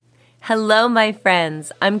Hello, my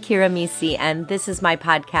friends. I'm Kira Misi, and this is my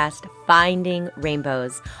podcast, Finding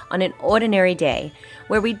Rainbows, on an ordinary day,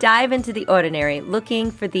 where we dive into the ordinary,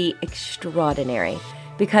 looking for the extraordinary.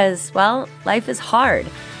 Because, well, life is hard,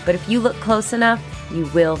 but if you look close enough, you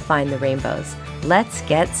will find the rainbows. Let's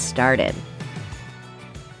get started.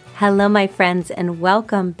 Hello, my friends, and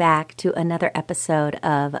welcome back to another episode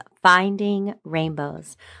of Finding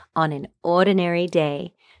Rainbows on an ordinary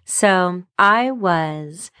day. So I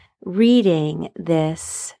was reading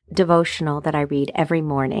this devotional that I read every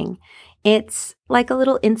morning. It's like a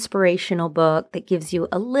little inspirational book that gives you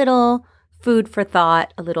a little food for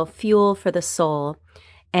thought, a little fuel for the soul.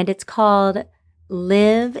 And it's called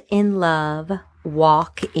Live in Love,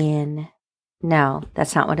 Walk in... No,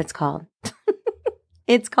 that's not what it's called.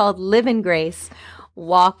 It's called Live in Grace,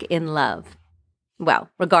 Walk in Love.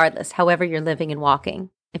 Well, regardless, however you're living and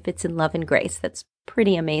walking, if it's in love and grace, that's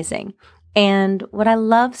pretty amazing. And what I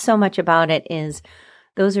love so much about it is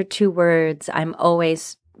those are two words I'm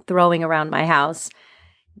always throwing around my house.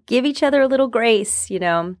 Give each other a little grace,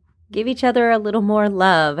 give each other a little more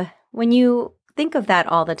love. When you think of that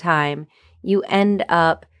all the time, you end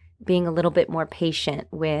up being a little bit more patient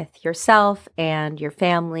with yourself and your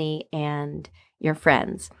family and your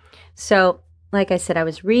friends. So, like I said, I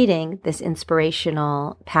was reading this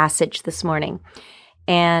inspirational passage this morning,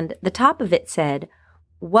 and the top of it said,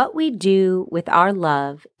 "What we do with our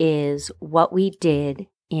love is what we did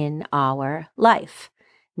in our life.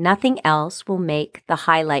 Nothing else will make the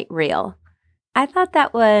highlight reel." I thought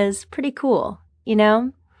that was pretty cool,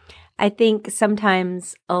 I think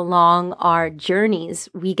sometimes along our journeys,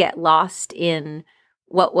 we get lost in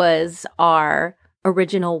what was our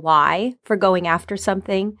original why for going after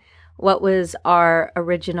something, what was our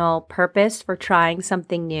original purpose for trying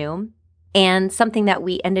something new, and something that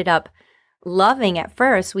we ended up loving at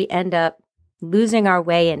first, we end up losing our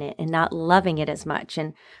way in it and not loving it as much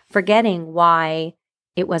and forgetting why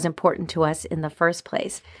it was important to us in the first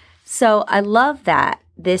place. So I love that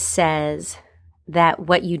this says that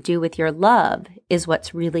what you do with your love is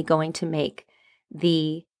what's really going to make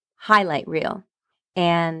the highlight reel.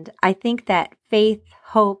 And I think that faith,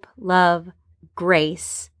 hope, love,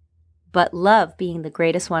 grace, but love being the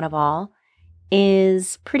greatest one of all,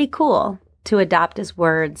 is pretty cool to adopt as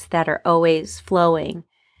words that are always flowing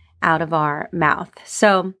out of our mouth.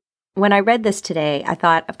 So when I read this today, I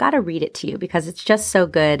thought, I've got to read it to you because it's just so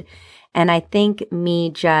good. And I think me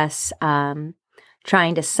just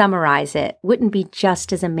trying to summarize it wouldn't be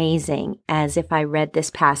just as amazing as if I read this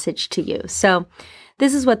passage to you. So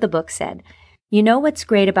this is what the book said. You know what's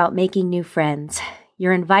great about making new friends?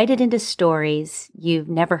 You're invited into stories you've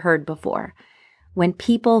never heard before. When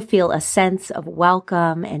people feel a sense of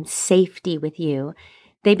welcome and safety with you,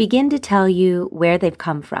 they begin to tell you where they've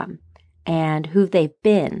come from and who they've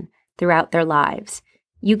been throughout their lives.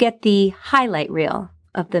 You get the highlight reel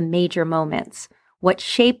of the major moments, what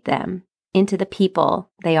shaped them into the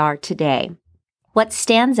people they are today. What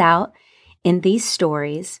stands out in these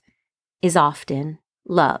stories is often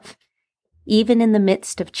love. Even in the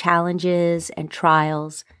midst of challenges and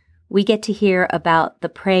trials, we get to hear about the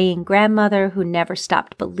praying grandmother who never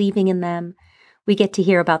stopped believing in them. We get to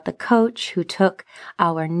hear about the coach who took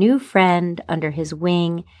our new friend under his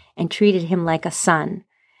wing and treated him like a son.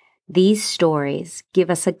 These stories give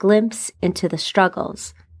us a glimpse into the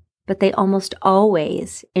struggles, but they almost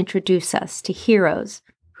always introduce us to heroes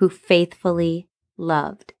who faithfully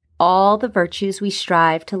loved. All the virtues we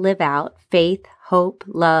strive to live out, faith, hope,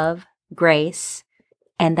 love, grace,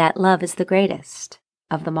 and that love is the greatest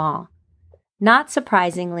of them all. Not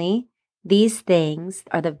surprisingly, these things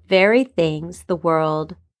are the very things the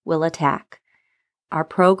world will attack. Our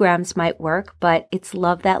programs might work, but it's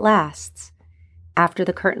love that lasts. After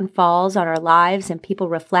the curtain falls on our lives and people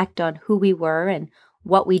reflect on who we were and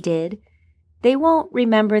what we did, they won't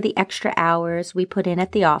remember the extra hours we put in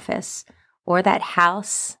at the office or that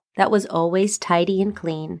house that was always tidy and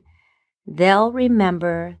clean. They'll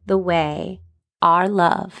remember the way our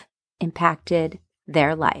love impacted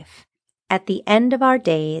their life. At the end of our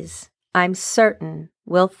days, I'm certain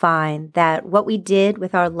we'll find that what we did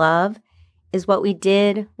with our love is what we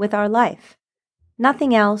did with our life.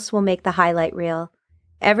 Nothing else will make the highlight reel.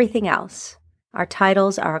 Everything else, our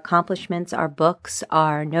titles, our accomplishments, our books,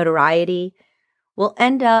 our notoriety, will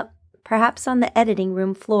end up perhaps on the editing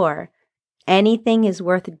room floor. Anything is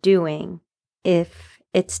worth doing if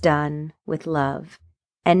it's done with love.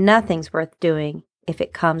 And nothing's worth doing if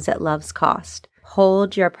it comes at love's cost.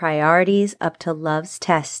 Hold your priorities up to love's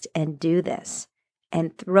test and do this.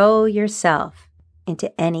 And throw yourself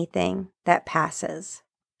into anything that passes.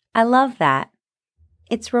 I love that.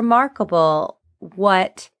 It's remarkable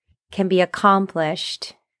what can be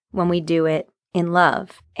accomplished when we do it in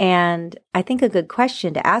love. And I think a good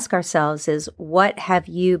question to ask ourselves is, what have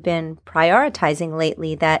you been prioritizing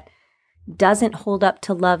lately that doesn't hold up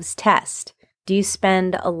to love's test? Do you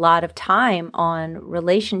spend a lot of time on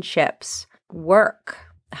relationships, work,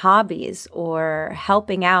 hobbies, or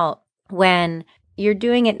helping out when you're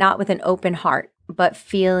doing it not with an open heart, but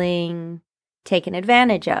feeling taken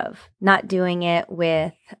advantage of, not doing it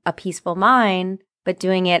with a peaceful mind, but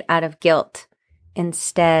doing it out of guilt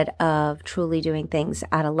instead of truly doing things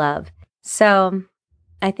out of love? So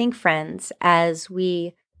I think, friends, as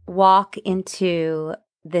we walk into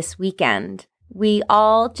this weekend, we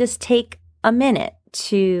all just take a minute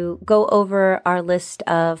to go over our list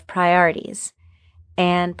of priorities.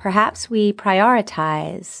 And perhaps we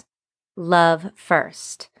prioritize love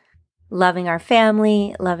first. Loving our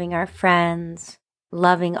family, loving our friends,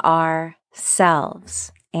 loving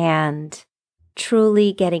ourselves, and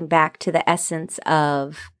truly getting back to the essence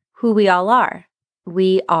of who we all are.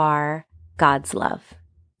 We are God's love.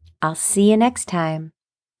 I'll see you next time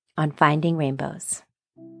on Finding Rainbows.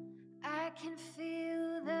 I can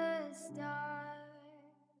feel the stars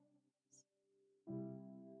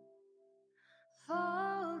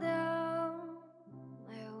fall down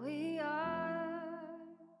where we are,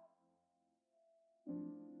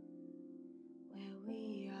 where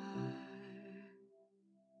we are.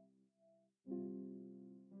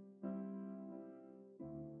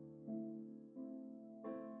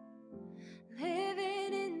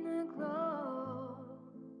 Living in the glow,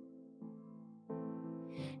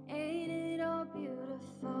 ain't it all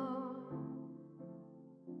beautiful?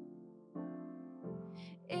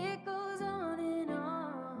 It goes on, and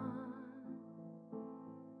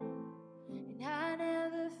I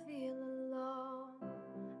never feel alone.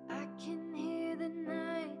 I can hear the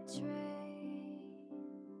night train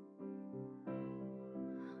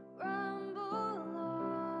rumble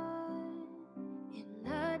on in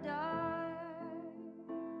the dark,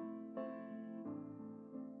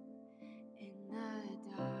 in the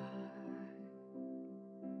dark.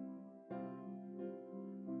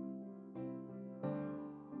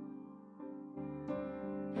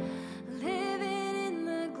 Living in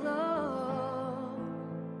the glow,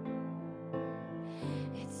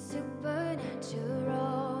 it's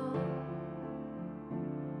supernatural.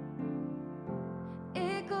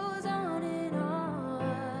 It goes on, and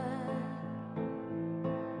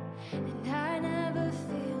I never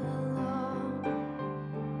feel alone.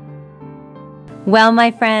 Well,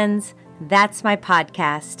 my friends, that's my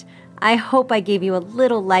podcast. I hope I gave you a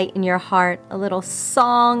little light in your heart, a little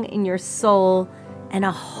song in your soul, and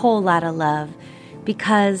a whole lot of love,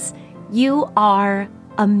 because you are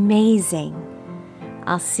amazing.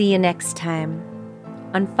 I'll see you next time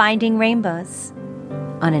on Finding Rainbows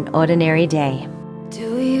on an Ordinary Day.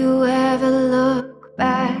 Do you ever look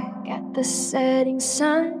back at the setting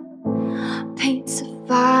sun? Paints a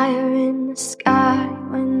fire in the sky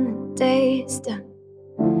when the day is done.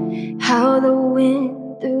 How the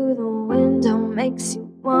wind through the window makes you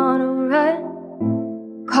wanna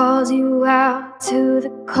run, calls you out to the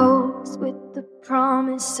coast with the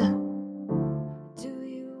promise of.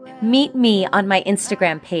 Meet me on my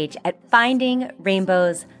Instagram page at Finding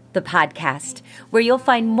Rainbows, the podcast, where you'll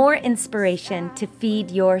find more inspiration to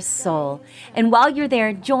feed your soul. And while you're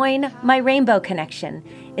there, join my Rainbow Connection.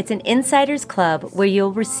 It's an insiders club where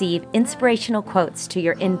you'll receive inspirational quotes to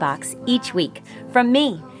your inbox each week from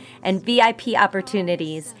me, and VIP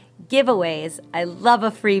opportunities, giveaways, I love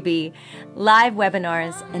a freebie, live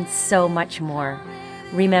webinars, and so much more.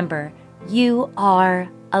 Remember, you are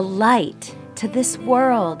a light to this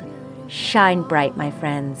world. Shine bright, my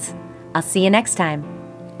friends. I'll see you next time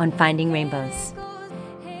on Finding Rainbows.